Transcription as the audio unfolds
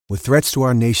With threats to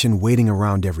our nation waiting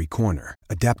around every corner,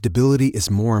 adaptability is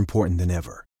more important than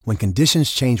ever. When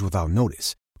conditions change without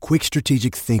notice, quick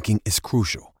strategic thinking is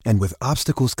crucial. And with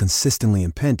obstacles consistently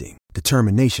impending,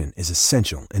 determination is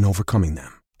essential in overcoming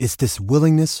them. It's this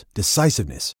willingness,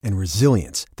 decisiveness, and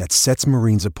resilience that sets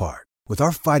Marines apart. With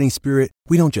our fighting spirit,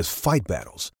 we don't just fight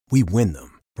battles, we win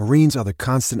them. Marines are the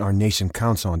constant our nation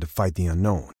counts on to fight the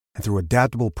unknown. And through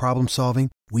adaptable problem solving,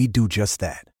 we do just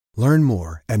that. Learn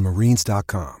more at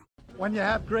marines.com. When you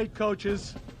have great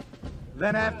coaches,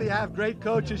 then after you have great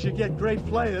coaches, you get great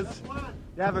players.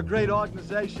 You have a great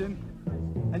organization,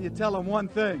 and you tell them one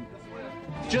thing: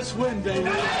 just win,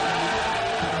 baby.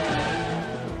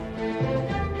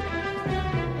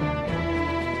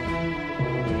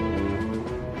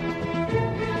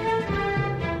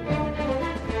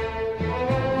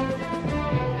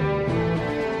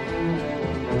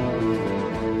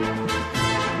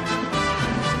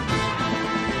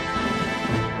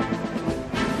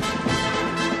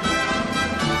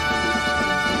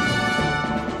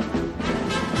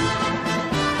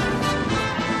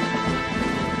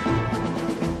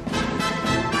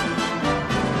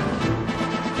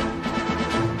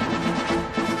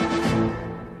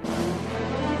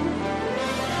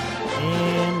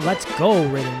 Let's go,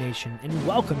 Raider Nation, and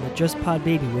welcome to Just Pod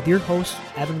Baby with your host,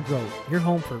 Evan Grove, your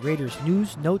home for Raiders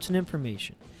news, notes, and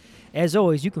information. As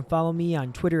always, you can follow me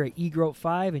on Twitter at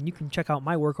eGroat5, and you can check out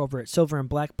my work over at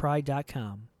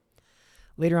silverandblackpride.com.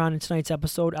 Later on in tonight's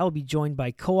episode, I will be joined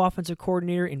by co-offensive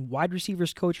coordinator and wide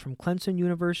receivers coach from Clemson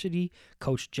University,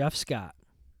 Coach Jeff Scott.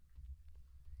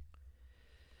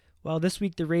 Well, this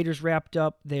week the Raiders wrapped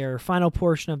up their final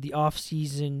portion of the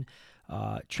off-season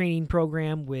training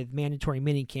program with mandatory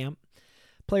minicamp.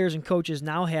 Players and coaches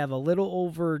now have a little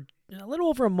over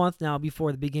a month now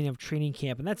before the beginning of training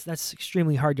camp, and that's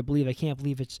extremely hard to believe. I can't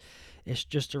believe it's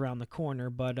just around the corner.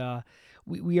 But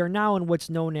we are now in what's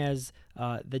known as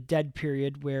the dead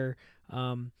period, where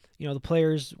the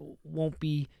players won't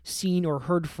be seen or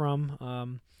heard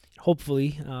from,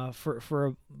 hopefully,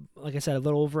 for like I said, a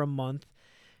little over a month.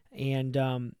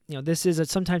 And this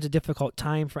is sometimes a difficult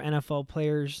time for NFL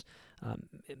players.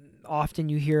 Often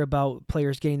you hear about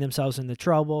players getting themselves into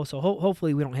trouble, so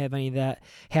hopefully we don't have any of that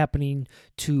happening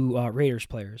to Raiders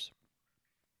players.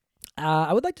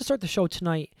 I would like to start the show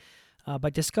tonight by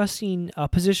discussing a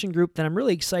position group that I'm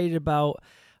really excited about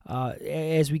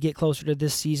as we get closer to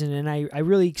this season, and I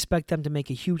really expect them to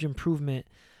make a huge improvement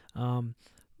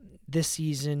this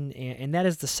season, and that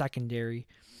is the secondary.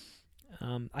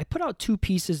 I put out two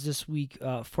pieces this week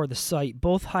for the site,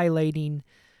 both highlighting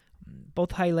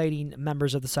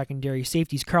members of the secondary,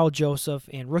 safeties Karl Joseph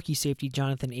and rookie safety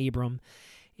Jonathan Abram.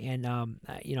 And,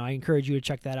 I encourage you to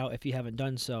check that out if you haven't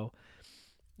done so.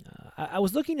 I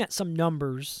was looking at some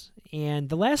numbers, and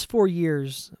the last 4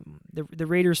 years, the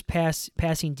Raiders'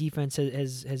 passing defense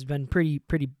has been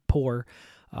pretty poor.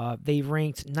 They've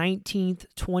ranked 19th,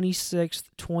 26th,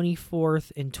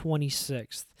 24th, and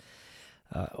 26th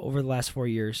over the last 4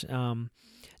 years.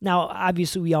 Now,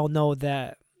 obviously, we all know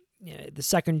that the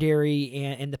secondary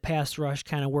and the pass rush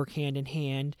kind of work hand in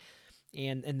hand,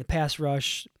 and the pass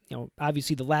rush,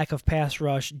 obviously the lack of pass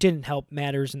rush didn't help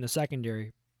matters in the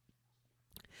secondary.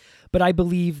 But I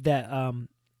believe that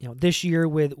this year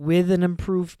with an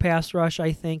improved pass rush,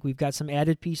 I think we've got some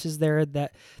added pieces there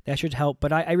that should help.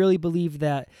 But I really believe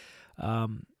that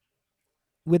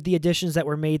with the additions that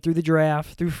were made through the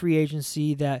draft, through free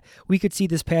agency, that we could see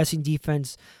this passing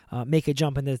defense make a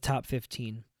jump into the top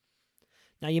 15.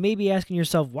 Now, you may be asking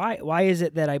yourself, why is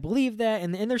it that I believe that?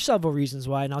 And there's several reasons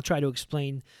why, and I'll try to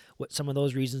explain what some of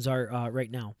those reasons are right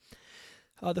now.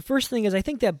 The first thing is I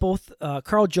think that both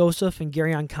Karl Joseph and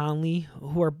Gareon Conley,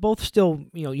 who are both still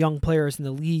young players in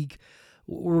the league,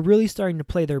 were really starting to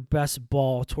play their best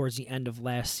ball towards the end of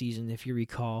last season, if you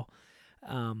recall.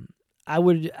 I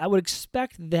would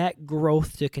expect that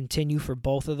growth to continue for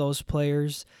both of those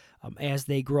players. As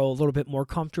they grow a little bit more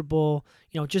comfortable,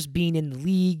 just being in the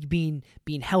league, being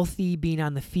healthy, being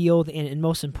on the field, and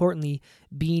most importantly,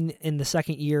 being in the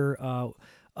second year of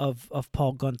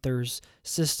Paul Guenther's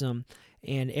system.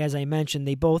 And as I mentioned,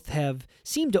 they both have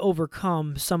seemed to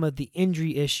overcome some of the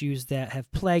injury issues that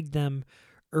have plagued them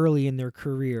early in their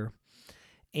career.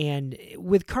 And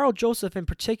with Karl Joseph in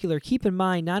particular, keep in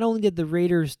mind, not only did the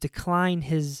Raiders decline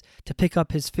to pick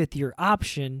up his fifth-year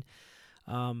option,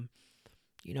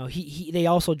 they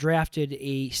also drafted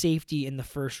a safety in the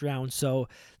first round. So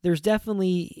there's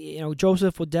definitely,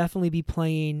 Joseph will definitely be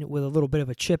playing with a little bit of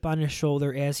a chip on his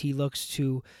shoulder as he looks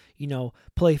to,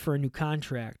 play for a new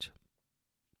contract.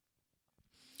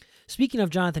 Speaking of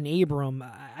Jonathan Abram,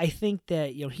 I think that,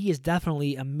 he is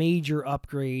definitely a major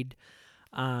upgrade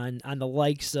on the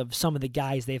likes of some of the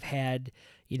guys they've had,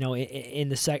 in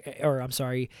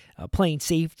the playing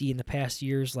safety in the past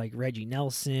years, like Reggie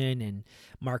Nelson and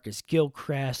Marcus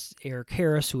Gilchrist, Eric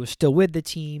Harris, who is still with the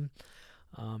team,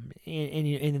 and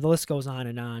the list goes on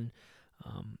and on.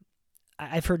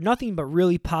 I've heard nothing but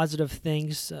really positive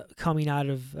things coming out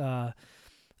of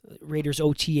Raiders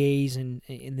OTAs and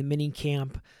in the mini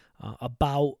camp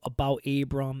about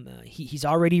Abram. He's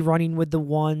already running with the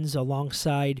ones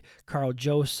alongside Carl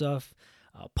Joseph.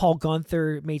 Paul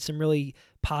Gunther made some really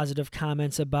positive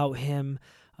comments about him,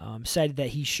 said that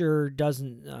he sure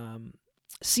doesn't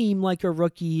seem like a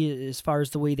rookie as far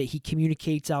as the way that he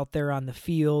communicates out there on the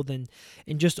field and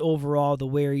just overall the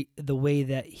way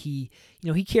that he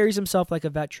carries himself like a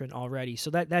veteran already.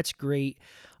 So that's great.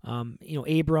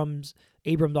 Abrams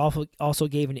also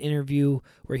gave an interview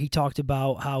where he talked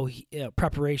about how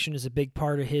preparation is a big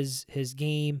part of his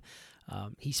game.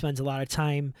 He spends a lot of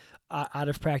time out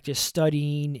of practice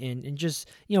studying and just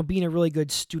being a really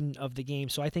good student of the game.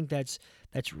 So I think that's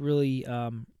really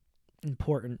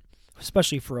important,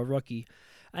 especially for a rookie.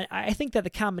 I think that the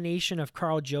combination of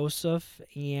Carl Joseph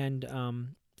and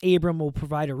Abram will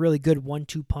provide a really good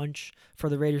 1-2 punch for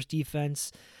the Raiders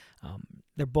defense.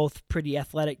 They're both pretty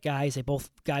athletic guys. They're both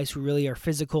guys who really are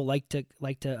physical, like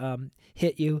to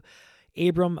hit you.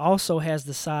 Abram also has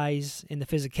the size and the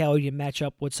physicality to match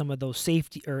up with some of those some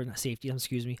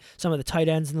of the tight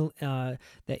ends that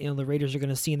the Raiders are going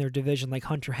to see in their division, like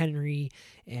Hunter Henry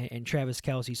and Travis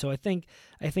Kelce. So I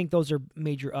think those are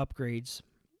major upgrades.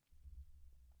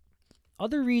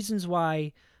 Other reasons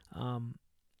why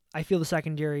I feel the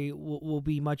secondary will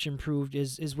be much improved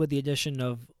is with the addition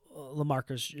of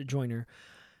LaMarcus Joyner.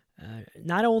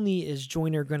 Not only is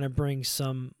Joyner going to bring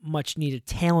some much-needed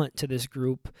talent to this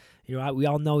group, we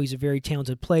all know he's a very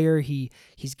talented player.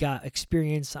 He's got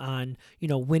experience on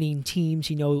winning teams.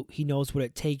 He knows what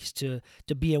it takes to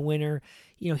be a winner.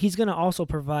 He's going to also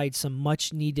provide some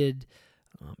much-needed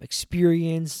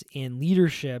experience and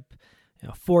leadership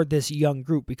for this young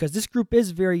group, because this group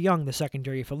is very young. The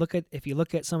secondary, if you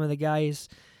look at some of the guys,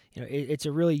 it's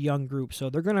a really young group. So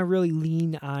they're going to really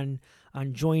lean on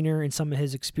Joyner and some of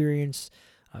his experience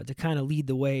to kind of lead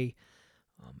the way.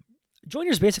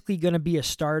 Joyner's basically going to be a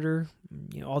starter,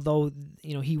 although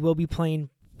he will be playing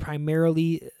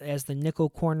primarily as the nickel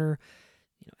corner.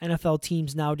 NFL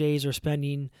teams nowadays are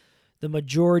spending the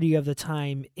majority of the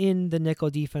time in the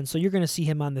nickel defense, so you're going to see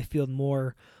him on the field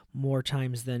more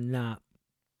times than not.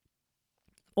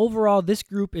 Overall, this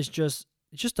group is just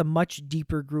a much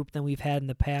deeper group than we've had in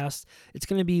the past. It's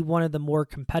going to be one of the more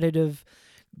competitive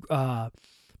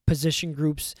position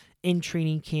groups in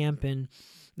training camp, and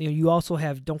you also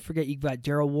have, don't forget, you've got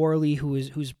Daryl Worley,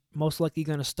 who's most likely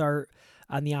going to start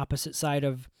on the opposite side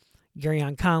of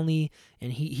Garyon Conley,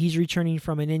 and he's returning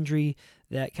from an injury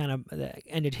that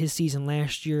ended his season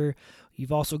last year.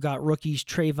 You've also got rookies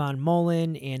Trayvon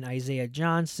Mullen and Isaiah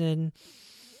Johnson,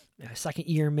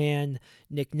 second-year man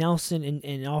Nick Nelson,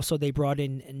 and also they brought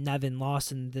in Nevin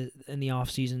Lawson in the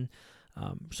offseason.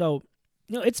 So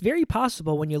it's very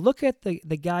possible when you look at the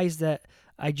guys that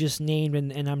I just named,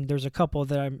 and there's a couple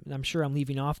that I'm sure I'm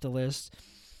leaving off the list.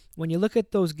 When you look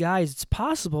at those guys, it's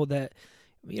possible that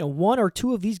one or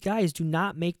two of these guys do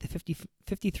not make the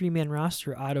 53-man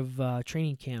roster out of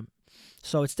training camp.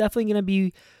 So it's definitely going to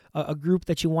be a group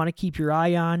that you want to keep your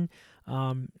eye on.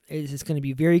 It's going to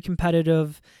be very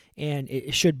competitive, and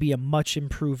it should be a much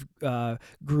improved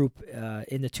group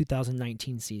in the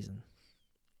 2019 season.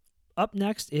 Up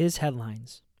next is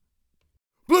headlines.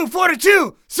 Blue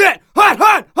 42, set,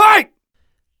 hot!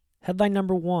 Headline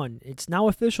number 1. It's now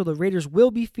official. The Raiders will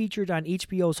be featured on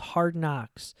HBO's Hard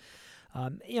Knocks.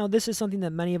 This is something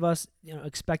that many of us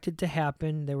expected to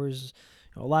happen. There was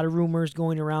a lot of rumors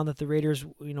going around that the Raiders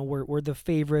were the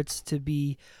favorites to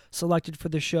be selected for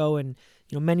the show, and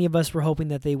many of us were hoping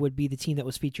that they would be the team that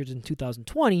was featured in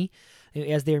 2020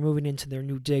 as they are moving into their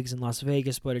new digs in Las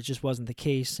Vegas, but it just wasn't the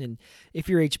case. And if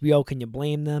you're HBO, can you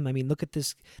blame them? I mean, look at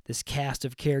this cast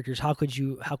of characters. How could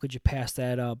you pass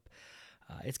that up?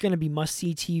 It's going to be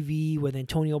must-see TV with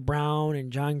Antonio Brown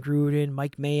and John Gruden,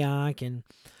 Mike Mayock, and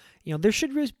there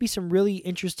should be some really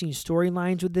interesting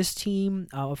storylines with this team.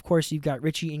 Of course, you've got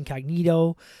Richie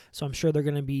Incognito, so I'm sure they're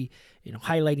going to be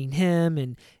highlighting him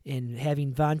and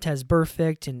having Vontaze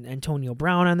Burfict and Antonio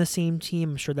Brown on the same team.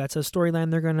 I'm sure that's a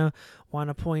storyline they're going to want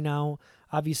to point out.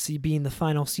 Obviously, being the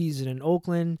final season in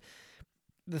Oakland,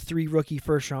 the 3 rookie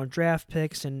first-round draft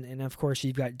picks, and of course,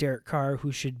 you've got Derek Carr,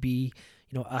 who should be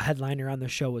a headliner on the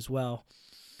show as well.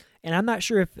 And I'm not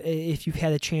sure if you've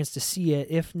had a chance to see it.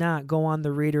 If not, go on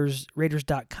the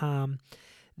Raiders.com.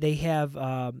 they have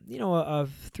a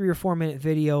 3 or 4 minute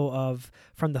video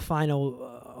from the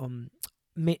final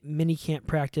mini camp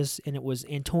practice, and it was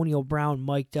Antonio Brown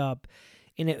mic'd up,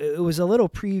 and it was a little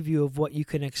preview of what you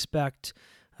can expect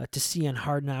to see on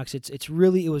Hard Knocks. It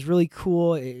was really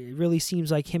cool. It really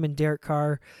seems like him and Derek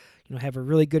Carr, have a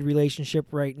really good relationship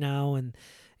right now, and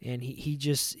he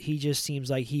just seems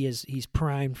like he's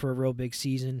primed for a real big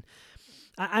season.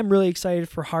 I'm really excited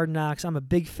for Hard Knocks. I'm a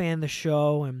big fan of the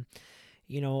show, and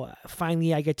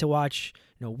finally I get to watch.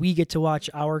 We get to watch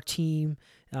our team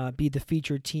be the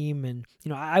featured team, and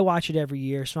I watch it every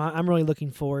year, so I'm really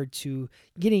looking forward to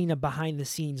getting a behind the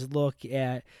scenes look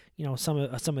at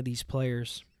some of these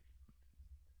players.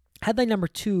 Headline number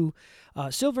 2,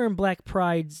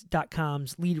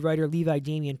 silverandblackprides.com's lead writer Levi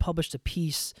Damien published a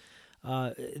piece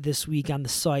this week on the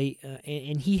site,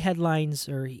 and he headlines,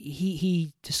 or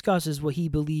he discusses what he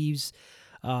believes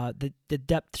the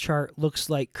depth chart looks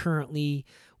like currently,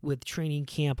 with training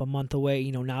camp a month away,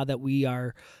 now that we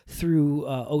are through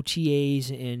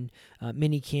OTAs and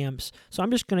mini camps. So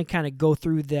I'm just going to kind of go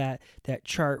through that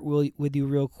chart with you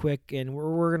real quick, and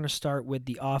we're going to start with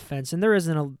the offense. And there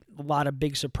isn't a lot of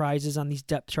big surprises on these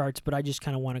depth charts, but I just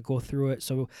kind of want to go through it.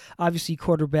 So obviously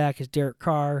quarterback is Derek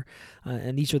Carr,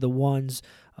 and these are the ones.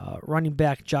 Running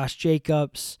back Josh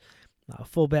Jacobs,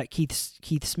 fullback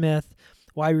Keith Smith.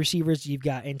 Wide receivers, you've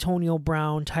got Antonio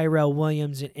Brown, Tyrell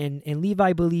Williams, and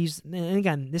Levi believes, and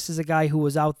again, this is a guy who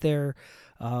was out there,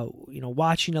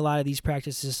 watching a lot of these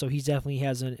practices, so he definitely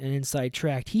has an inside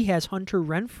track. He has Hunter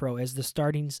Renfrow as the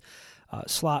starting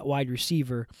slot wide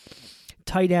receiver.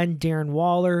 Tight end Darren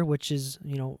Waller, which is,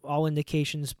 all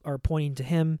indications are pointing to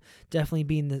him definitely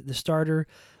being the starter.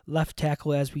 Left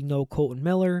tackle, as we know, Colton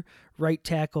Miller. Right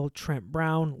tackle Trent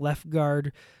Brown. Left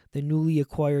guard, the newly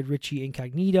acquired Richie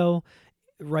Incognito.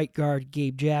 Right guard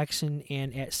Gabe Jackson,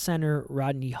 and at center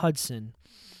Rodney Hudson.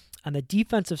 On the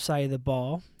defensive side of the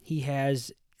ball, he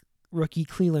has rookie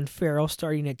Cleveland Farrell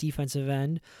starting at defensive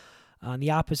end. On the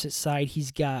opposite side,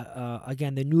 he's got,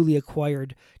 again, the newly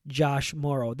acquired Josh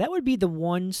Morrow. That would be the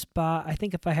one spot, I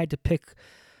think if I had to pick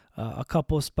a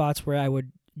couple of spots where I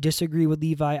would disagree with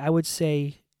Levi, I would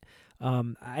say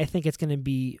I think it's going to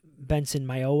be Benson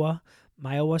Mayowa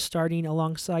starting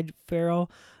alongside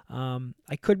Farrell.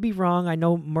 I could be wrong. I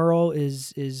know Murrow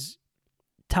is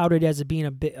touted as being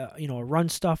a bit, a run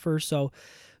stuffer. So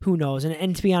who knows?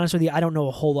 And to be honest with you, I don't know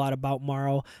a whole lot about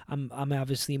Morrow. I'm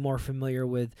obviously more familiar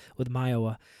with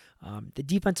Mayowa. The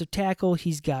defensive tackle,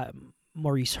 he's got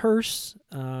Maurice Hurst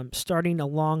starting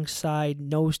alongside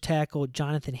nose tackle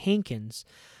Jonathan Hankins,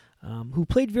 who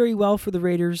played very well for the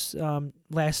Raiders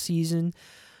last season.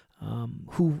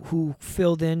 Who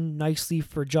filled in nicely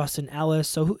for Justin Ellis.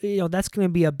 So, that's going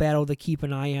to be a battle to keep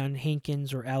an eye on,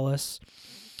 Hankins or Ellis.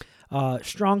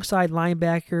 Strong side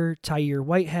linebacker, Tyre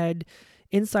Whitehead.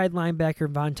 Inside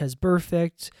linebacker, Vontez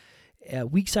Burfict.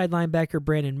 Weak side linebacker,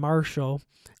 Brandon Marshall.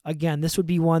 Again, this would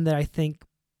be one that I think,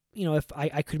 if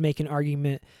I could make an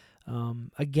argument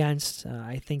against.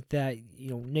 I think that,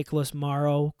 Nicholas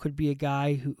Morrow could be a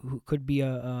guy who could be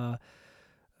a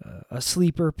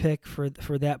sleeper pick for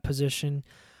that position.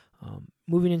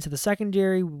 Moving into the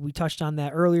secondary, we touched on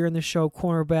that earlier in the show.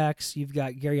 Cornerbacks, you've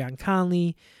got Garyon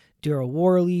Conley, Daryl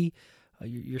Worley,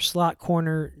 your slot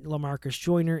corner, LaMarcus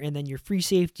Joyner, and then your free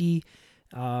safety,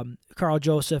 Carl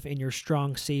Joseph, and your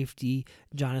strong safety,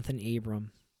 Jonathan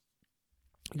Abram.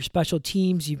 Your special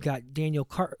teams, you've got Daniel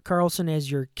Carlson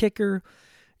as your kicker,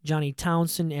 Johnny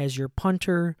Townsend as your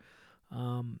punter,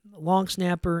 long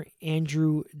snapper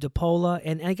Andrew DePola,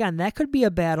 and again, that could be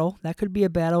a battle.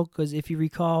 Because if you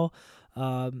recall,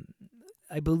 I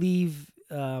believe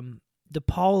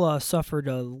DePaula suffered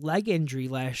a leg injury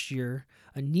last year,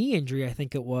 a knee injury, I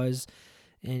think it was,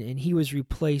 and he was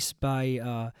replaced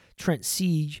by Trent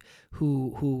Siege,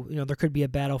 who there could be a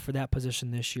battle for that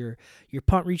position this year. Your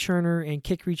punt returner and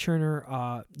kick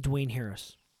returner, Dwayne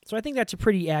Harris. So I think that's a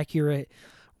pretty accurate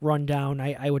rundown.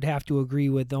 I would have to agree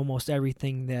with almost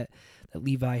everything that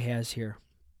Levi has here.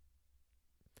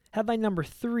 Headline number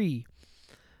 3.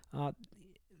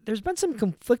 There's been some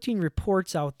conflicting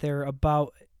reports out there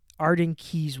about Arden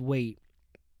Key's weight.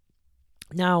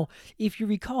 Now, if you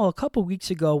recall, a couple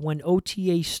weeks ago when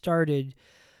OTA started,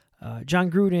 John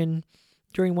Gruden,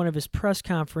 during one of his press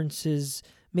conferences,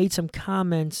 made some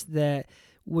comments that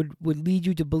would lead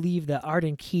you to believe that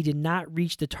Arden Key did not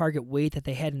reach the target weight that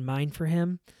they had in mind for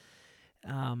him.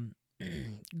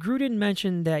 Gruden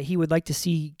mentioned that he would like to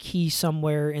see Key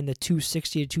somewhere in the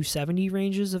 260 to 270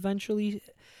 ranges eventually.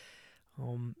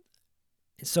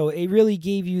 So it really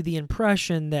gave you the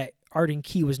impression that Arden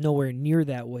Key was nowhere near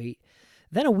that weight.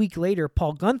 Then a week later,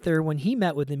 Paul Guenther, when he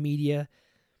met with the media,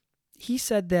 he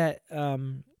said that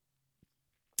Arden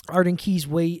Key's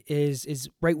weight is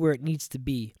right where it needs to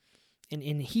be.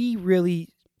 And he really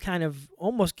kind of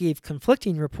almost gave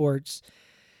conflicting reports.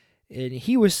 And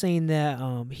he was saying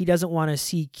that he doesn't want to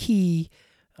see Key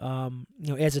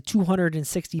as a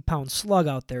 260-pound slug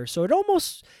out there. So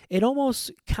it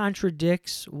almost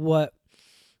contradicts what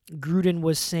Gruden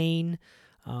was saying.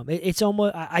 It's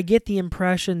almost, I get the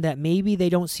impression that maybe they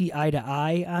don't see eye to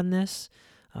eye on this.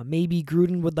 Maybe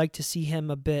Gruden would like to see him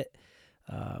a bit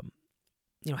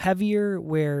heavier,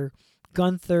 where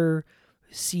Gunther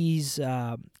sees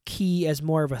Key as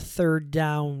more of a third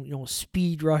down,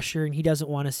 speed rusher, and he doesn't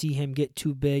want to see him get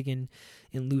too big and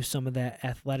lose some of that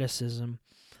athleticism.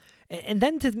 And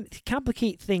then to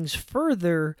complicate things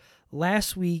further,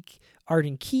 last week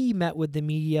Arden Key met with the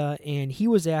media, and he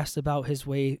was asked about his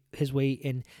weight,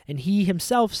 and he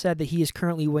himself said that he is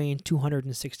currently weighing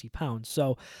 260 pounds.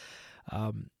 So,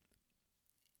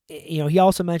 he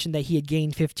also mentioned that he had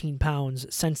gained 15 pounds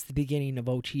since the beginning of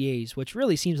OTAs, which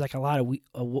really seems like a lot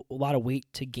of weight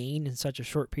to gain in such a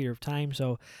short period of time.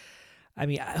 So, I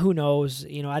mean, who knows?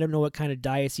 I don't know what kind of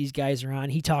diets these guys are on.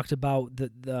 He talked about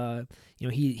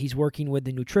he's working with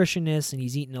the nutritionist, and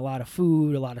he's eating a lot of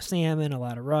food, a lot of salmon, a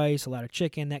lot of rice, a lot of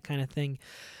chicken, that kind of thing.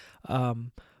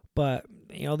 But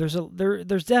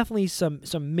there's definitely some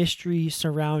mystery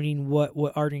surrounding what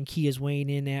Arden Key is weighing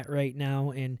in at right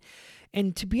now,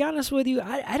 and to be honest with you,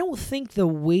 I don't think the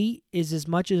weight is as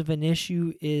much of an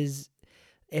issue as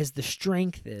the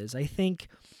strength is. I think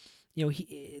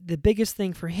the biggest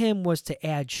thing for him was to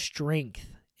add strength,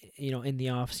 in the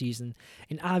off season,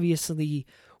 and obviously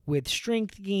with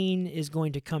strength gain is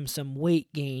going to come some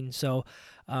weight gain. So,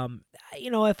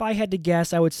 if I had to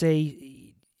guess, I would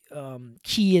say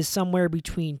Key is somewhere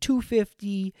between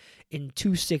 250 and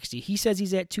 260. He says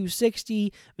he's at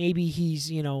 260. Maybe he's,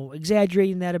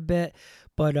 exaggerating that a bit.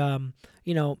 But,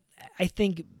 I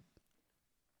think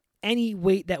any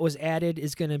weight that was added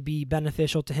is going to be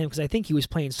beneficial to him, because I think he was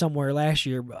playing somewhere last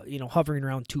year, hovering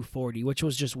around 240, which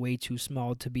was just way too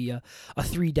small to be a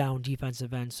 3-down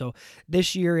defensive end. So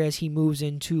this year, as he moves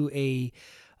into a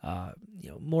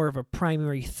more of a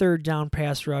primary 3rd-down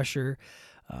pass rusher,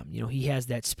 he has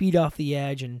that speed off the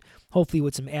edge, and hopefully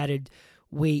with some added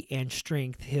weight and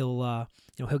strength, he'll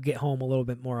get home a little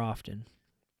bit more often.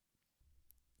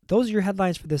 Those are your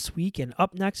headlines for this week, and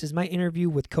up next is my interview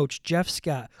with Coach Jeff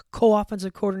Scott,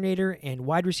 co-offensive coordinator and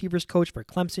wide receivers coach for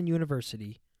Clemson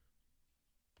University.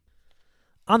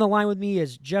 On the line with me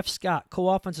is Jeff Scott,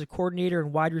 co-offensive coordinator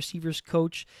and wide receivers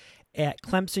coach at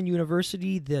Clemson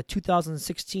University, the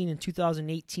 2016 and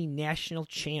 2018 national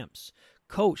champs.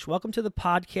 Coach, welcome to the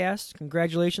podcast.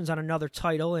 Congratulations on another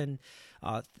title, and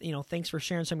thanks for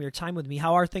sharing some of your time with me.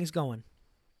 How are things going?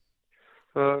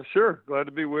 Sure. Glad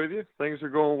to be with you. Things are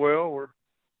going well. We're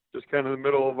just kind of in the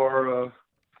middle of our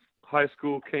high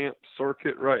school camp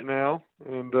circuit right now,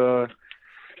 and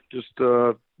just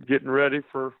getting ready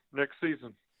for next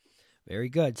season. Very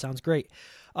good. Sounds great.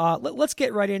 Let's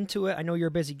get right into it. I know you're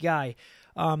a busy guy.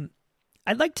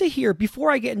 I'd like to hear,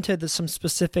 before I get into some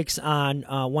specifics on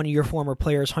one of your former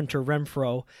players, Hunter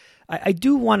Renfrow, I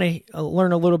do want to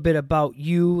learn a little bit about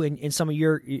you and some of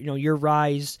your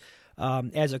rise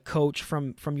as a coach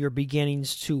from your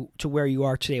beginnings to where you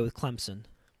are today with Clemson.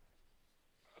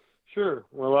 Sure.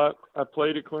 Well, I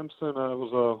played at Clemson. I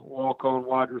was a walk-on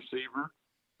wide receiver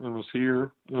and was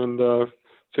here, and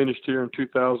finished here in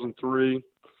 2003,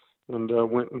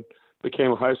 and went and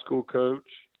became a high school coach.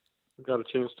 Got a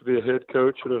chance to be a head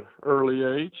coach at an early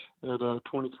age, at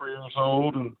 23 years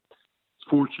old, and was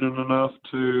fortunate enough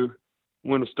to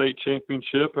win a state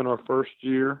championship in our first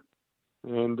year,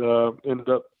 and ended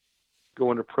up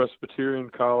going to Presbyterian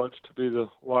College to be the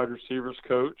wide receivers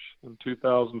coach in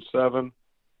 2007.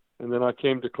 And then I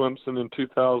came to Clemson in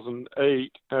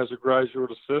 2008 as a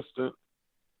graduate assistant,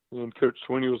 and Coach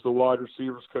Sweeney was the wide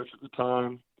receivers coach at the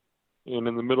time. And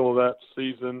in the middle of that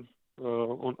season,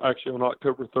 on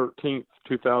October 13th,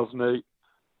 2008,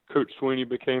 Coach Sweeney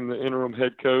became the interim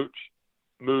head coach,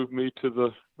 moved me to the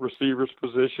receivers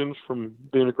positions from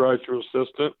being a graduate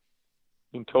assistant,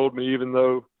 and told me even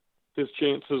though his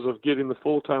chances of getting the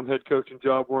full-time head coaching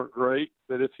job weren't great,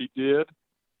 that if he did,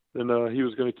 then he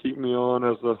was going to keep me on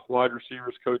as the wide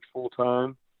receivers coach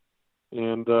full-time.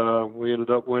 And we ended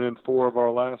up winning 4 of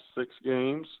our last 6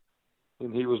 games,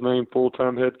 and he was named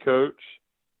full-time head coach,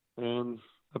 and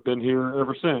I've been here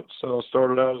ever since. So I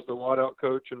started out as the wideout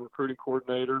coach and recruiting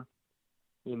coordinator,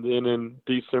 and then in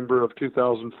December of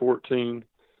 2014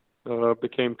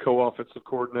 became co-offensive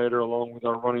coordinator along with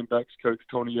our running backs coach,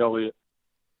 Tony Elliott.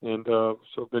 And so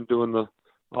I've been doing the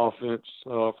offense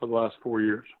for the last 4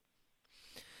 years.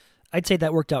 I'd say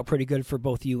that worked out pretty good for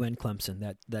both you and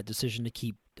Clemson, that decision to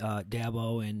keep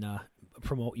Dabo and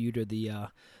promote you to the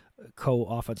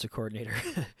co-offensive coordinator.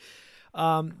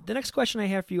 The next question I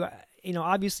have for you,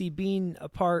 obviously being a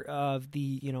part of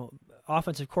the,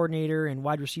 offensive coordinator and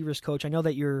wide receivers coach, I know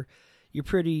that you're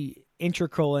pretty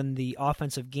integral in the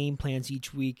offensive game plans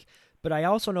each week, but I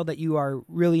also know that you are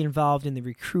really involved in the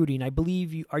recruiting. I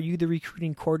believe are you the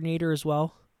recruiting coordinator as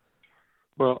well?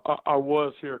 Well, I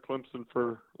was here at Clemson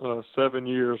for 7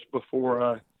 years before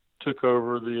I took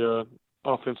over the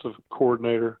offensive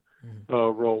coordinator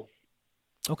role.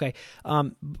 Okay.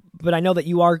 But I know that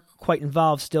you are quite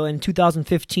involved still. In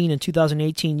 2015 and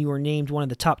 2018, you were named one of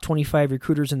the top 25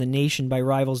 recruiters in the nation by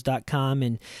Rivals.com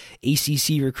and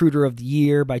ACC Recruiter of the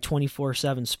Year by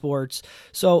 24/7 Sports.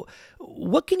 So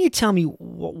what can you tell me?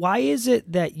 Why is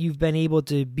it that you've been able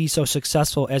to be so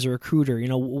successful as a recruiter?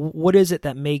 What is it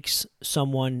that makes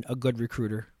someone a good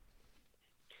recruiter?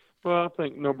 Well, I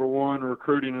think number one,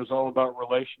 recruiting is all about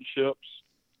relationships.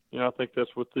 I think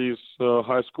that's what these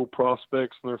high school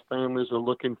prospects and their families are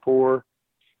looking for.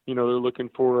 They're looking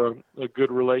for a good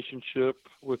relationship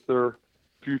with their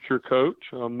future coach.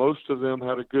 Most of them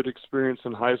had a good experience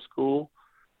in high school,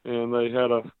 and they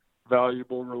had a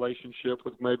valuable relationship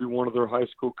with maybe one of their high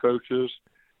school coaches.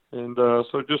 And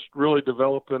so just really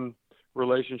developing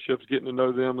relationships, getting to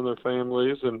know them and their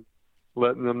families, and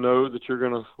letting them know that you're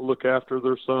going to look after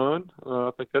their son.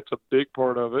 I think that's a big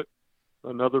part of it.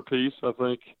 Another piece, I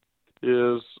think,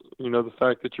 is, the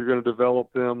fact that you're going to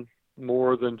develop them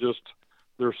more than just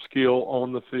their skill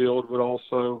on the field, but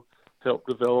also help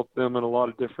develop them in a lot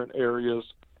of different areas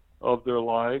of their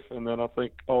life. And then I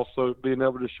think also being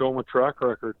able to show them a track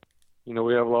record.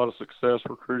 We have a lot of success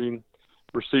recruiting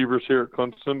receivers here at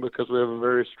Clemson because we have a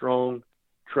very strong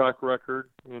track record.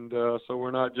 And so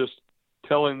we're not just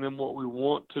telling them what we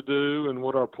want to do and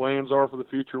what our plans are for the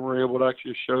future. We're able to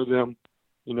actually show them,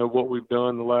 what we've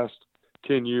done the last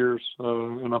 10 years.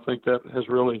 And I think that has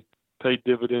really paid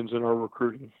dividends in our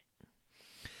recruiting.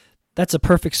 That's a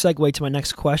perfect segue to my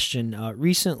next question.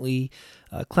 Recently,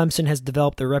 Clemson has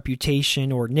developed a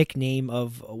reputation or nickname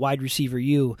of wide receiver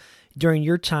U. During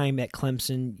your time at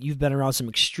Clemson, you've been around some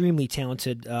extremely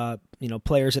talented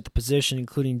players at the position,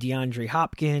 including DeAndre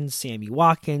Hopkins, Sammy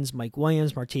Watkins, Mike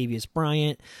Williams, Martavius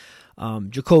Bryant,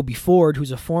 Jacoby Ford,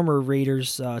 who's a former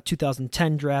Raiders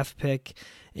 2010 draft pick,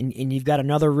 and you've got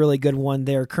another really good one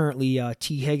there currently,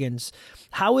 T. Higgins.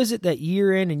 How is it that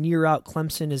year in and year out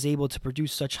Clemson is able to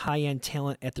produce such high-end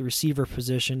talent at the receiver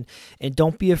position? And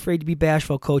don't be afraid to be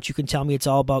bashful, Coach. You can tell me it's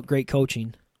all about great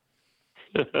coaching.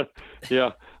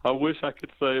 Yeah, I wish I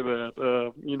could say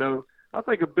that. I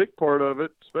think a big part of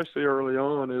it, especially early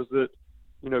on, is that,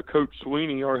 Coach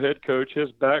Sweeney, our head coach,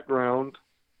 his background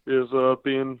is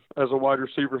being as a wide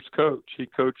receivers coach. He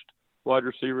coached wide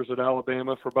receivers at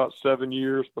Alabama for about 7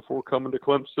 years before coming to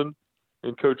Clemson,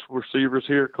 and coached receivers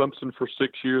here at Clemson for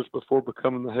 6 years before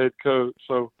becoming the head coach.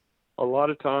 So a lot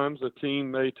of times a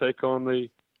team may take on the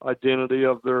identity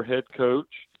of their head coach.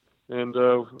 And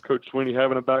Coach Sweeney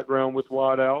having a background with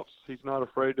wideouts, he's not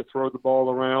afraid to throw the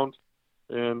ball around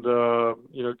and,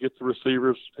 get the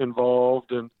receivers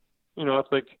involved. And, I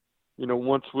think,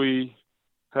 once we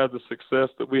had the success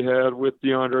that we had with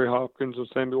DeAndre Hopkins and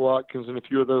Sammy Watkins and a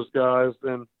few of those guys,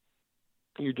 then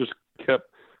you just kept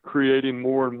creating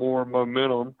more and more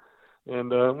momentum.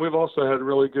 And we've also had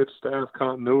really good staff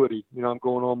continuity. I'm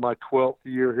going on my 12th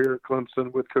year here at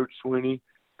Clemson with Coach Sweeney.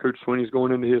 Coach Sweeney's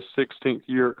going into his 16th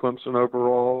year at Clemson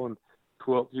overall and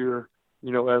 12th year,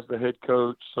 as the head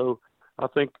coach. So I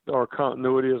think our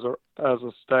continuity as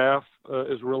a staff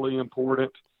is really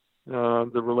important.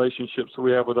 The relationships that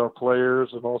we have with our players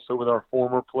and also with our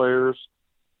former players.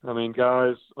 I mean,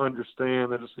 guys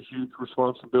understand that it's a huge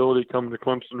responsibility coming to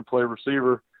Clemson to play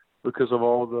receiver because of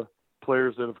all the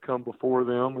players that have come before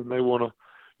them, and they want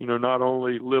to, not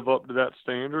only live up to that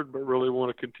standard, but really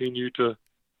want to continue to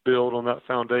build on that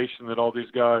foundation that all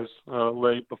these guys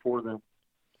laid before them.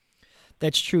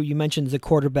 That's true. You mentioned the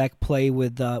quarterback play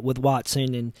with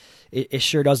Watson, and it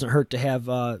sure doesn't hurt to have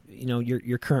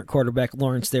your current quarterback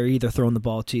Lawrence there either throwing the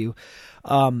ball to you.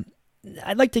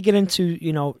 I'd like to get into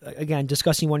again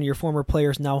discussing one of your former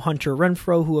players now, Hunter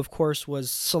Renfrow, who of course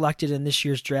was selected in this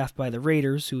year's draft by the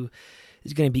Raiders, who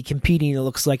is going to be competing, it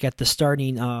looks like, at the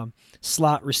starting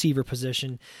slot receiver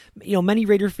position. Many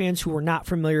Raider fans who are not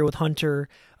familiar with Hunter,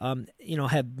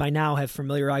 have by now have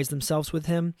familiarized themselves with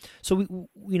him. So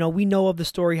we know of the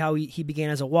story how he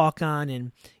began as a walk-on,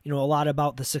 and a lot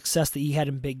about the success that he had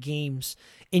in big games.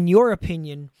 In your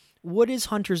opinion, what is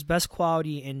Hunter's best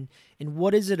quality, and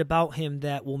what is it about him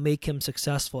that will make him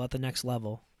successful at the next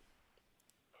level?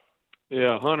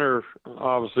 Yeah, Hunter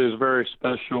obviously is a very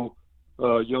special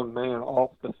young man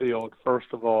off the field, first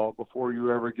of all, before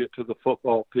you ever get to the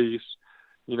football piece.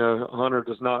 You know, Hunter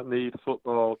does not need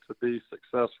football to be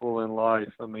successful in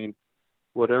life. I mean,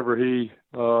 whatever he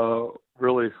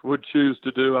really would choose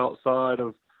to do outside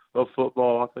of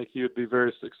football, I think he would be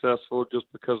very successful just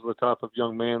because of the type of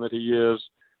young man that he is.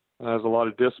 Has a lot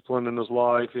of discipline in his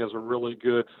life. He has a really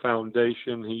good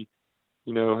foundation. He,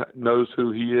 you know, knows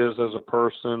who he is as a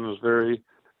person, is very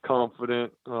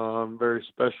confident, very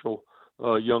special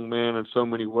young man in so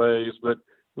many ways. But,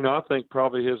 you know, I think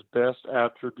probably his best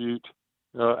attribute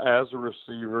as a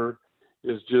receiver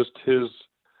is just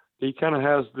he kind of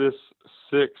has this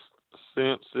sixth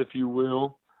sense, if you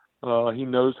will. He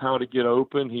knows how to get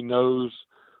open. He knows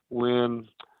when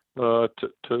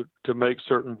to make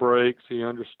certain breaks. He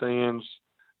understands,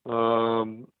 you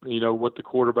know, what the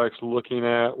quarterback's looking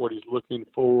at, what he's looking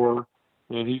for,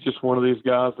 and he's just one of these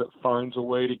guys that finds a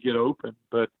way to get open.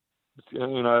 But, you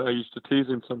know, I used to tease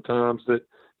him sometimes that,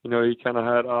 you know, he kind of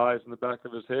had eyes in the back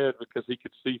of his head because he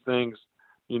could see things,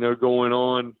 you know, going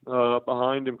on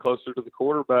behind him closer to the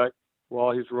quarterback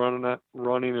while he's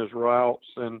running his routes.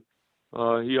 And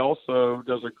he also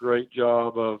does a great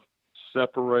job of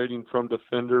separating from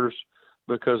defenders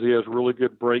because he has really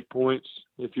good break points.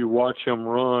 If you watch him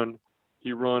run,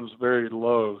 he runs very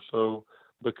low. So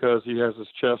because he has his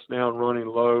chest down running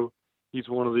low, he's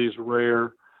one of these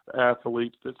rare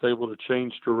athletes that's able to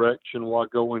change direction while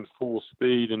going full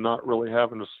speed and not really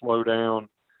having to slow down.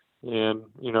 And,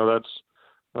 you know, that's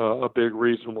a big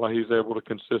reason why he's able to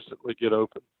consistently get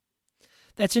open.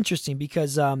 That's interesting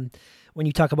because when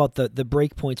you talk about the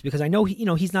break points, because I know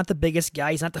he's not the biggest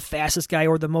guy, he's not the fastest guy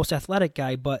or the most athletic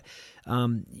guy, but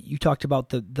you talked about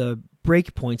the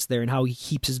break points there and how he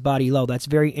keeps his body low. That's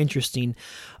very interesting.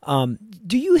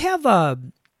 Do you have a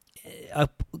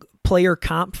player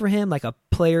comp for him, like a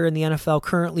player in the NFL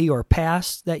currently or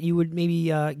past that you would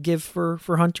maybe give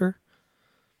for Hunter?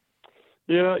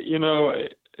 Yeah, you know,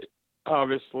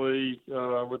 obviously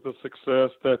with the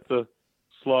success that the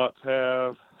Slots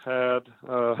have had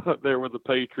there with the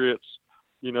Patriots,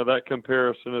 you know, that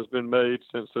comparison has been made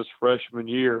since his freshman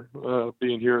year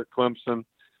being here at Clemson.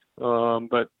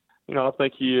 But, you know, I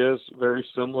think he is very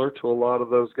similar to a lot of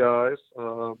those guys.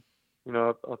 You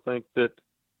know, I think that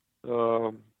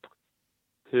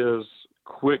his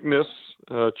quickness,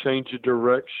 change of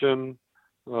direction,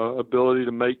 ability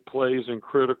to make plays in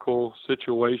critical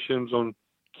situations on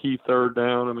key third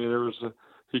down. I mean,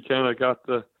 he kind of got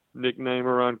the nickname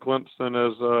around Clemson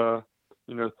as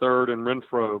you know, third and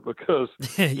Renfro, because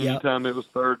anytime it was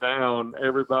third down,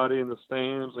 everybody in the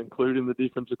stands, including the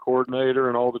defensive coordinator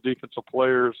and all the defensive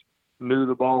players, knew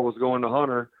the ball was going to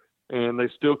Hunter, and they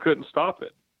still couldn't stop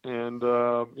it. And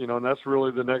you know, and that's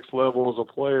really the next level as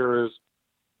a player, is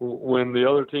when the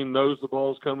other team knows the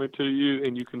ball's coming to you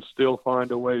and you can still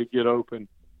find a way to get open.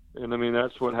 And I mean,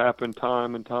 that's what happened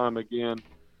time and time again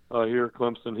here at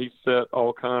Clemson. He set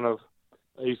all kind of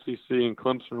ACC and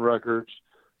Clemson records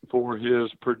for his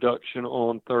production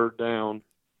on third down.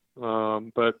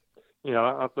 But yeah,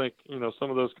 I think, you know,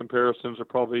 some of those comparisons are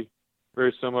probably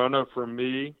very similar. I know for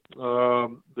me,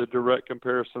 the direct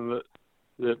comparison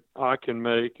that I can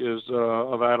make is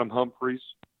of Adam Humphries,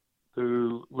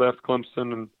 who left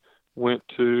Clemson and went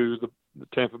to the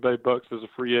Tampa Bay Bucks as a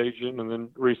free agent, and then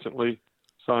recently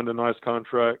signed a nice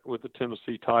contract with the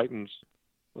Tennessee Titans.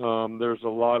 There's a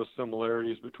lot of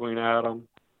similarities between Adam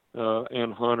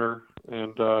and Hunter,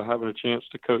 and having a chance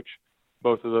to coach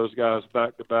both of those guys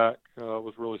back to back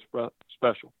was really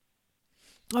special.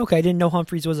 Okay, I didn't know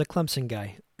Humphries was a Clemson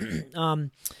guy.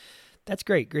 That's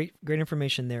great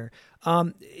information there.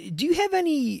 Do you have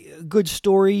any good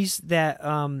stories that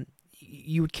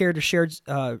you would care to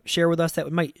share with us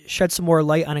that might shed some more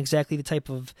light on exactly the type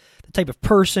of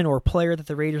person or player that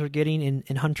the Raiders are getting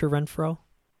in Hunter Renfrow?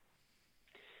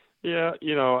 Yeah,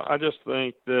 you know, I just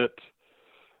think that,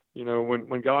 you know,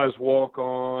 when guys walk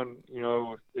on, you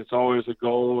know, it's always a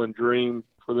goal and dream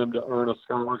for them to earn a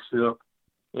scholarship.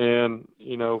 And,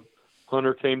 you know,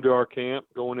 Hunter came to our camp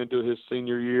going into his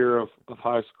senior year of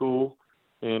high school,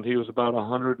 and he was about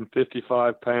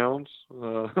 155 pounds.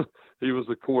 He was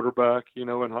the quarterback, you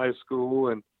know, in high school.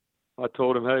 And I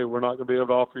told him, hey, we're not going to be able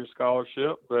to offer you a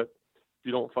scholarship, but if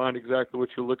you don't find exactly what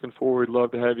you're looking for, we'd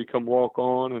love to have you come walk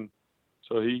on. And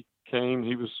so he came.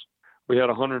 We had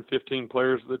 115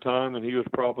 players at the time, and he was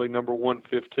probably number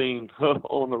 115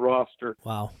 on the roster.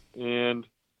 Wow. And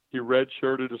he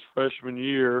redshirted his freshman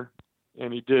year,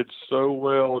 and he did so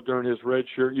well during his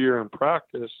redshirt year in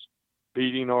practice,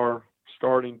 beating our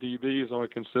starting DBs on a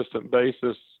consistent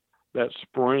basis that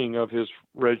spring of his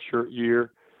redshirt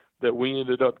year, that we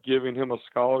ended up giving him a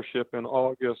scholarship in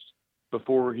August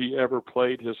before he ever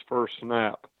played his first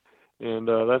snap. And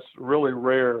that's really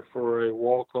rare for a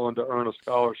walk-on to earn a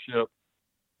scholarship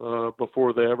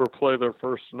before they ever play their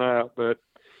first snap. But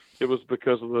it was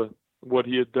because of what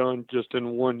he had done just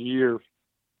in 1 year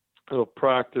of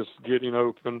practice, getting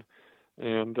open,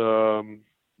 and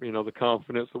the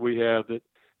confidence that we had that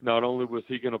not only was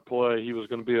he going to play, he was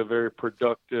going to be a very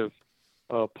productive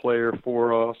player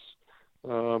for us.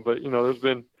 But there's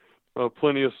been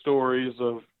plenty of stories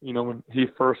of when he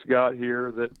first got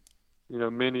here that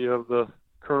many of the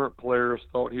current players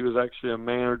thought he was actually a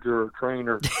manager or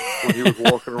trainer when he was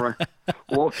walking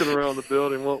around the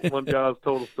building. One guy's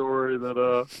told a story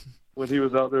that when he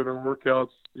was out there during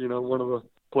workouts, one of the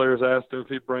players asked him if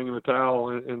he'd bring him a towel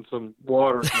and some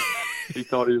water. He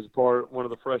thought he was one of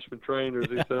the freshman trainers.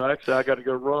 He said, "Actually, I got to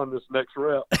go run this next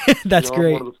rep." That's great.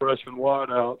 I'm one of the freshman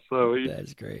wideouts. So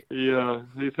that's great. Yeah,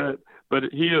 but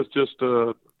he is just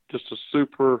a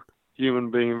super human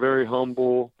being, very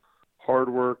humble,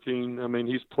 hardworking. I mean,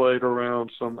 he's played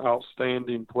around some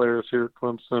outstanding players here at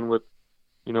Clemson with,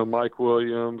 Mike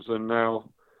Williams and now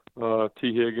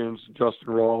T. Higgins, Justin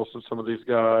Ross, and some of these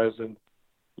guys. And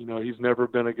he's never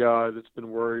been a guy that's been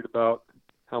worried about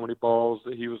how many balls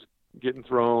that he was getting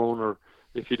thrown or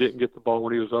if he didn't get the ball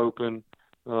when he was open.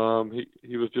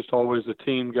 He was just always a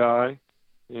team guy,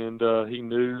 and he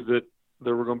knew that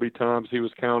there were going to be times he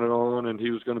was counted on and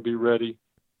he was going to be ready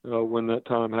when that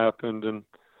time happened. And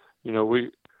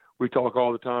we talk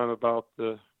all the time about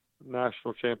the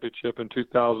national championship in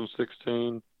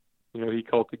 2016. He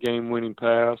caught the game-winning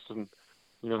pass and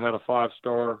had a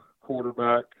 5-star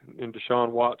quarterback in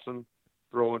Deshaun Watson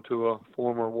throwing to a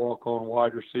former walk-on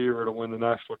wide receiver to win the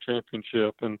national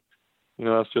championship. And,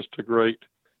 that's just a great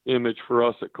image for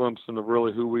us at Clemson of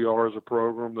really who we are as a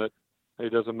program, that it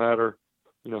doesn't matter,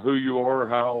 who you are,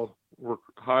 how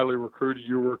highly recruited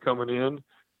you were coming in,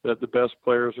 that the best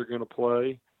players are going to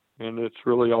play. And it's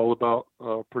really all about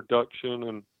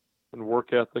production and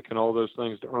work ethic and all those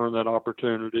things to earn that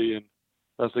opportunity. And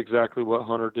that's exactly what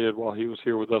Hunter did while he was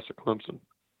here with us at Clemson.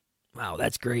 Wow,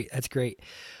 that's great. That's great.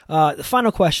 The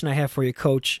final question I have for you,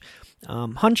 Coach.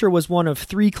 Hunter was one of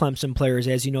 3 Clemson players,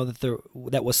 as you know,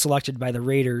 that was selected by the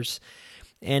Raiders.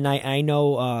 And I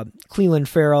know Clelin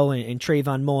Ferrell and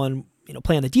Trayvon Mullen,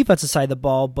 play on the defensive side of the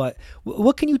ball. But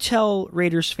what can you tell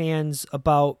Raiders fans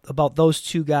about those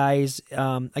 2 guys?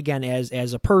 Again,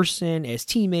 as a person, as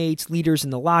teammates, leaders in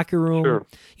the locker room.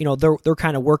 Sure. Their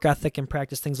kind of work ethic and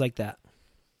practice, things like that.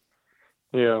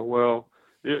 Yeah, well,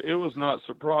 it was not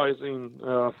surprising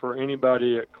for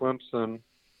anybody at Clemson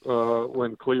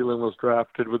when Clelin was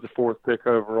drafted with the 4th pick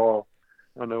overall.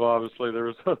 I know obviously there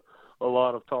was a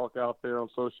lot of talk out there on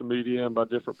social media and by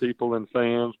different people and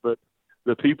fans, but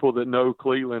the people that know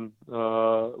Clelin,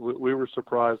 we were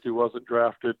surprised he wasn't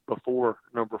drafted before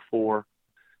number 4,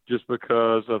 just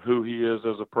because of who he is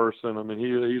as a person. I mean,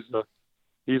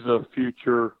 he's a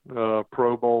future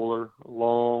Pro Bowler,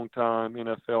 long-time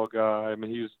NFL guy. I mean,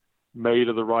 he's made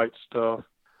of the right stuff.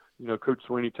 Coach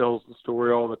Swinney tells the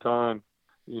story all the time,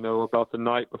 about the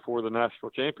night before the national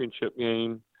championship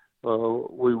game.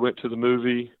 We went to the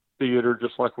movie theater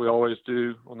just like we always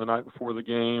do on the night before the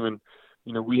game. And,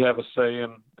 we have a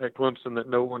saying at Clemson that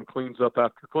no one cleans up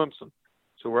after Clemson.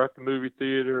 So we're at the movie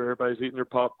theater, everybody's eating their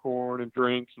popcorn and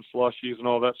drinks and slushies and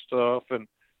all that stuff. And,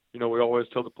 we always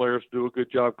tell the players to do a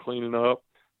good job cleaning up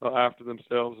after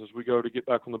themselves as we go to get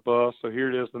back on the bus. So here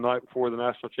it is the night before the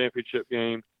national championship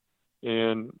game,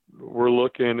 and we're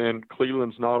looking, and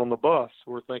Cleland's not on the bus.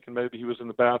 We're thinking maybe he was in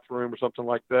the bathroom or something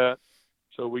like that.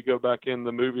 So we go back in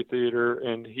the movie theater,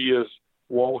 and he is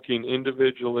walking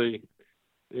individually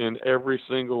in every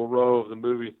single row of the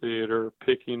movie theater,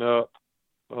 picking up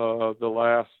the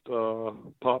last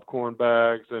popcorn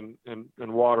bags and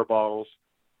water bottles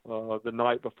the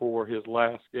night before his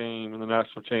last game in the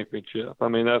national championship. I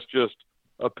mean, that's just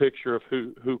a picture of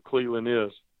who Clelin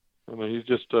is. I mean, he's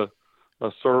just a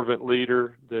servant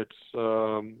leader that's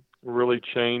really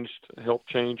helped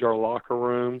change our locker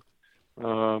room.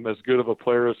 As good of a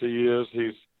player as he is,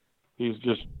 he's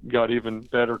just got even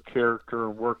better character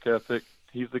and work ethic.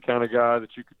 He's the kind of guy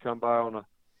that you could come by on a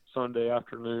Sunday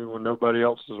afternoon when nobody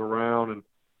else is around, and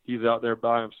he's out there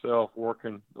by himself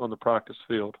working on the practice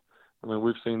field. I mean,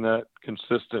 we've seen that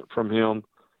consistent from him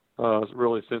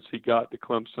really since he got to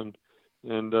Clemson.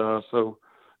 And so,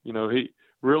 he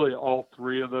really, all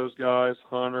 3 of those guys,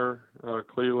 Hunter,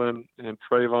 Clelin, and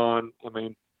Trayvon, I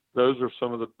mean, those are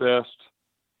some of the best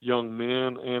young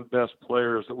men and best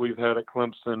players that we've had at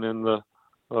Clemson in the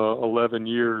 11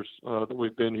 years that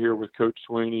we've been here with Coach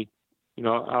Swinney.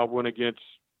 I went against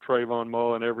Trayvon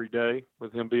Mullen every day,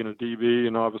 with him being a DB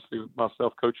and obviously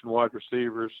myself coaching wide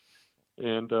receivers.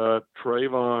 And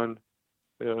Trayvon,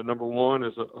 number one,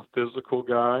 is a physical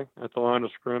guy at the line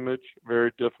of scrimmage.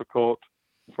 Very difficult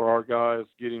for our guys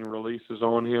getting releases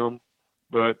on him.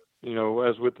 But,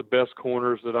 as with the best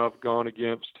corners that I've gone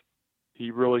against,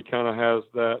 he really kind of has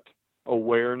that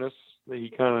awareness that he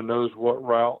kind of knows what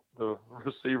route the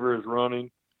receiver is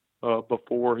running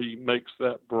before he makes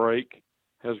that break,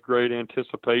 has great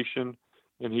anticipation,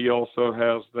 and he also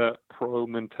has that pro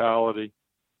mentality.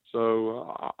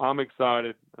 So I'm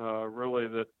excited, really,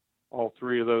 that all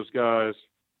three of those guys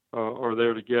are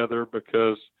there together,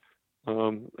 because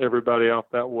everybody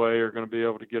out that way are going to be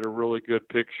able to get a really good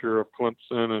picture of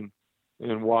Clemson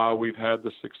and why we've had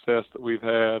the success that we've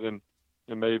had, and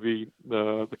maybe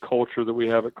the culture that we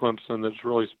have at Clemson that's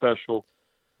really special.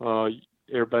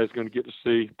 Everybody's going to get to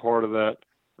see part of that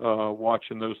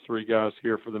watching those three guys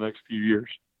here for the next few years.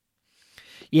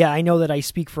 Yeah, I know that I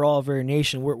speak for all of Raider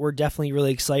Nation. We're definitely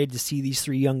really excited to see these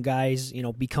three young guys,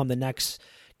 become the next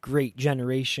great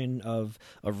generation of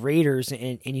Raiders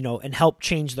and help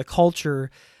change the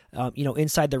culture,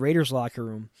 inside the Raiders locker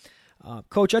room.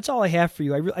 Coach, that's all I have for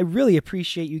you. I really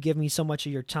appreciate you giving me so much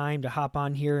of your time to hop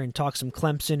on here and talk some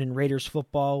Clemson and Raiders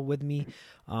football with me.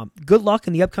 Good luck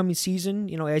in the upcoming season,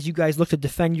 as you guys look to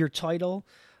defend your title.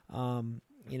 I'm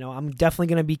definitely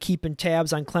going to be keeping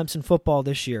tabs on Clemson football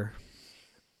this year.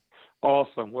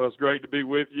 Awesome. Well, it's great to be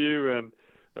with you,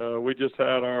 and we just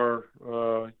had our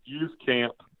youth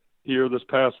camp here this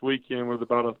past weekend with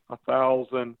about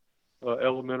 1,000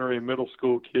 elementary and middle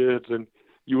school kids, and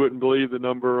you wouldn't believe the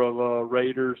number of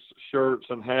Raiders shirts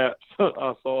and hats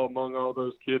I saw among all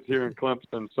those kids here in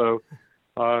Clemson. So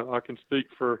I can speak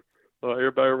for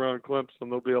everybody around Clemson.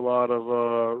 There'll be a lot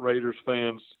of Raiders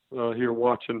fans here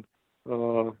watching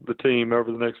the team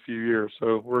over the next few years.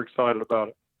 So we're excited about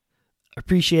it.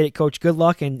 Appreciate it, Coach. Good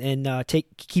luck, and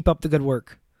keep up the good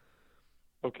work.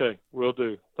 Okay, will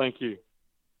do. Thank you.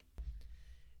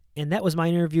 And that was my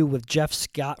interview with Jeff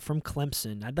Scott from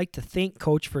Clemson. I'd like to thank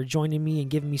Coach for joining me and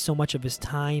giving me so much of his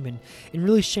time and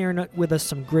really sharing with us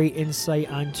some great insight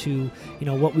onto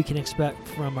what we can expect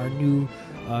from our new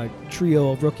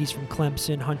trio of rookies from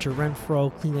Clemson: Hunter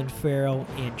Renfrow, Cleveland Farrell,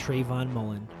 and Trayvon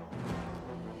Mullen.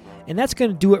 And that's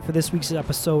going to do it for this week's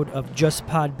episode of Just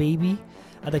Pod Baby.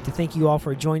 I'd like to thank you all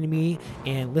for joining me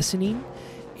and listening.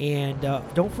 And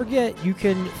don't forget, you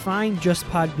can find Just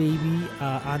Pod Baby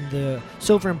on the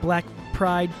Silver and Black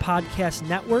Pride Podcast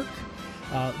Network.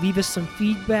 Leave us some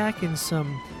feedback and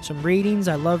some ratings.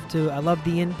 I love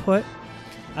the input.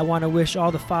 I want to wish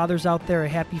all the fathers out there a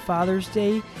happy Father's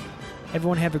Day.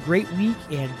 Everyone have a great week,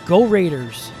 and go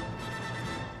Raiders!